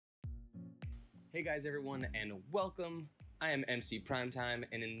Hey guys everyone, and welcome. I am MC Primetime,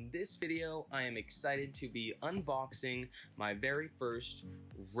 and in this video I am excited to be unboxing my very first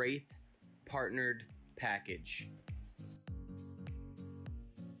Wraith partnered package.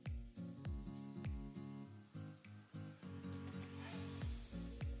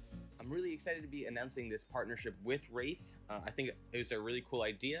 I'm really excited to be announcing this partnership with Wraith. I think it was a really cool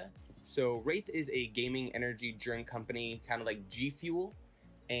idea. So Wraith is a gaming energy drink company, kind of like G Fuel.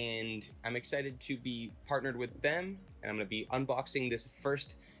 And I'm excited to be partnered with them, and I'm gonna be unboxing this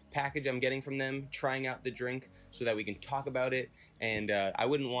first package I'm getting from them, trying out the drink so that we can talk about it. And I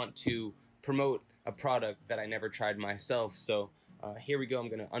wouldn't want to promote a product that I never tried myself. So here we go, I'm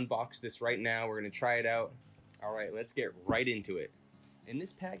gonna unbox this right now. We're gonna try it out. All right, let's get right into it. In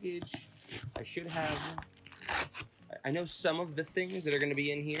this package, I should have, I know some of the things that are gonna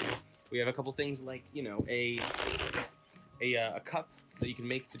be in here. We have a couple things like, you know, a cup that you can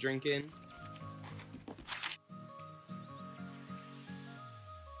make the drink in.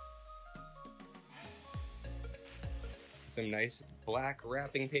 Some nice black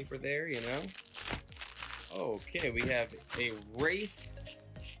wrapping paper there, you know. Okay, we have a Wraith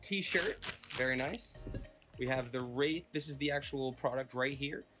t-shirt, very nice. We have the Wraith, this is the actual product right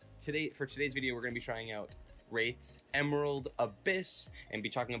here. For today's video, we're gonna be trying out Wraith's Emerald Abyss and be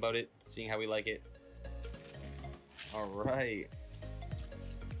talking about it, seeing how we like it. All right.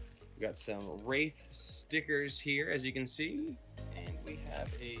 We got some Wraith stickers here, as you can see. And we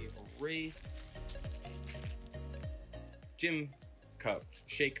have a Wraith gym cup,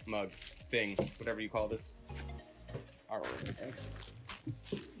 shake mug thing, whatever you call this. All right, excellent.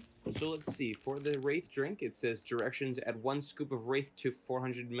 So let's see, for the Wraith drink, it says directions: add 1 scoop of Wraith to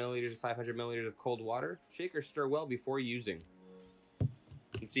 400 milliliters, 500 milliliters of cold water. Shake or stir well before using.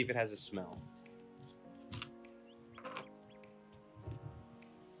 Let's see if it has a smell.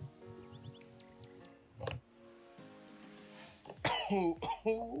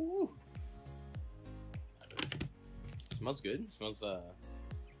 Oh. Smells good. It smells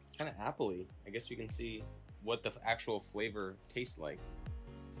kind of appley. I guess you can see what the actual flavor tastes like.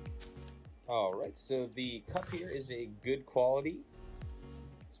 All right, so the cup here is a good quality.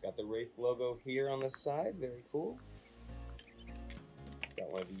 It's got the Wraith logo here on the side. Very cool.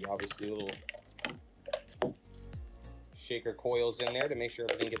 Got one of the obviously little shaker coils in there to make sure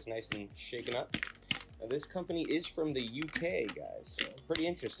everything gets nice and shaken up. Now, this company is from the UK, guys, so pretty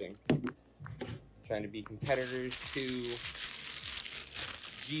interesting. Trying to be competitors to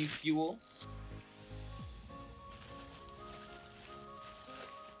G Fuel.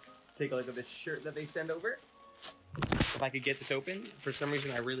 Let's take a look at this shirt that they send over. If I could get this open, for some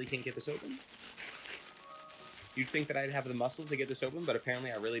reason I really can't get this open. You'd think that I'd have the muscle to get this open, but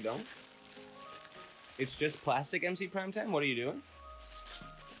apparently I really don't. It's just plastic, MC Primetime. What are you doing?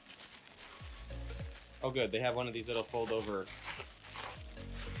 Oh good, they have one of these little fold over.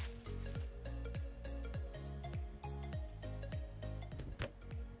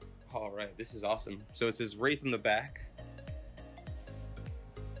 All right, this is awesome. So it says Wraith in the back.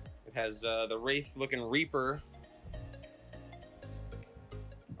 It has the Wraith looking Reaper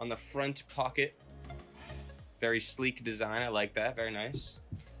on the front pocket. Very sleek design, I like that, very nice.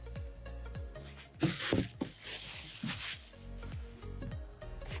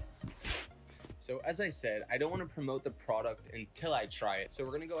 So as I said, I don't want to promote the product until I try it. So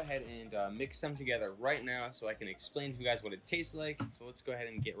we're gonna go ahead and mix them together right now so I can explain to you guys what it tastes like. So let's go ahead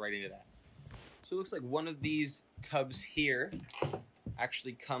and get right into that. So it looks like one of these tubs here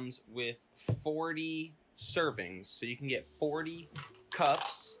actually comes with 40 servings. So you can get 40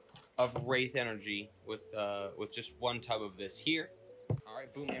 cups of Wraith energy with just one tub of this here. All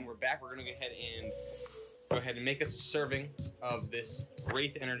right, boom, and we're back. We're gonna go ahead and make us a serving of this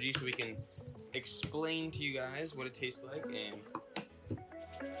Wraith energy so we can explain to you guys what it tastes like. And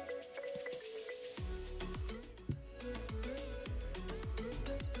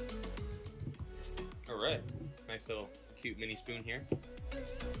all right, nice little cute mini spoon here.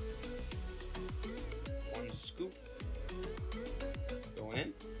 1 scoop going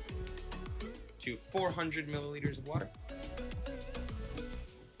in to 400 milliliters of water.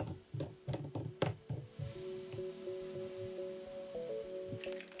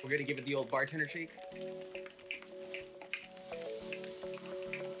 We're gonna give it the old bartender shake.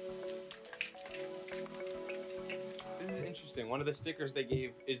 This is interesting. One of the stickers they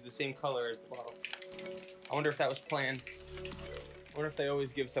gave is the same color as the bottle. I wonder if that was planned. I wonder if they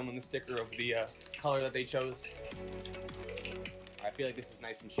always give someone the sticker of the color that they chose. I feel like this is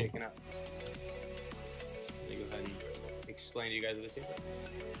nice and shaken up. Let me go ahead and explain to you guys what this tastes like.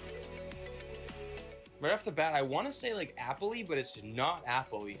 Right off the bat, I want to say like appley, but it's not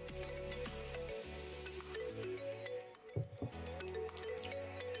appley.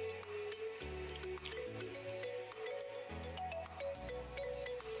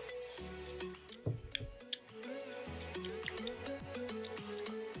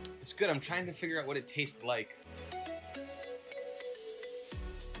 It's good. I'm trying to figure out what it tastes like.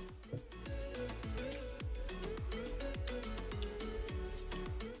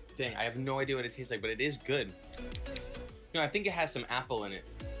 Dang, I have no idea what it tastes like, but it is good. No, I think it has some apple in it.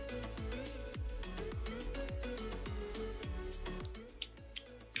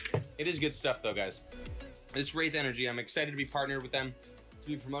 It is good stuff though, guys. It's Wraith Energy. I'm excited to be partnered with them, to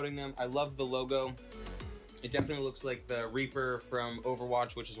be promoting them. I love the logo. It definitely looks like the Reaper from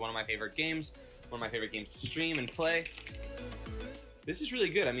Overwatch, which is one of my favorite games. One of my favorite games to stream and play. This is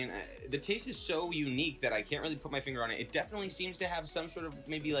really good. I mean, the taste is so unique that I can't really put my finger on it. It definitely seems to have some sort of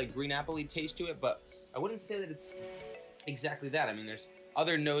maybe like green apple-y taste to it, but I wouldn't say that it's exactly that. I mean, there's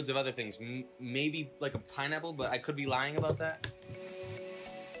other nodes of other things. Maybe like a pineapple, but I could be lying about that.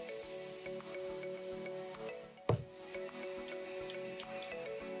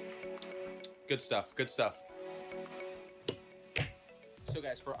 Good stuff, good stuff. So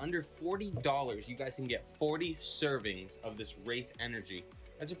guys, for under $40, you guys can get 40 servings of this Wraith Energy.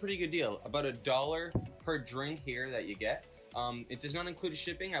 That's a pretty good deal. About $1 per drink here that you get. It does not include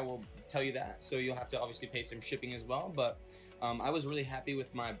shipping, I will tell you that. So you'll have to obviously pay some shipping as well. But I was really happy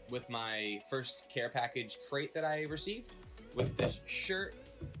with my first care package crate that I received. With this shirt,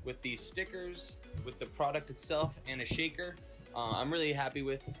 with these stickers, with the product itself, and a shaker. I'm really happy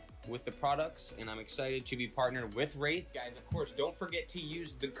with the products, and I'm excited to be partnered with Wraith. Guys, of course, don't forget to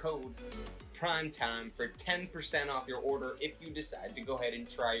use the code PRIMETIME for 10% off your order if you decide to go ahead and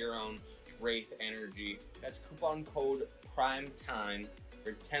try your own Wraith Energy. That's coupon code PRIMETIME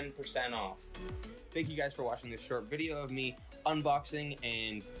for 10% off. Thank you guys for watching this short video of me unboxing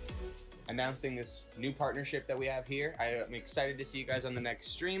and announcing this new partnership that we have here. I am excited to see you guys on the next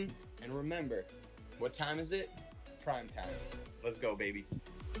stream. And remember, what time is it? Prime time. Let's go, baby.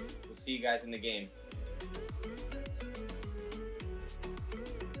 We'll see you guys in the game.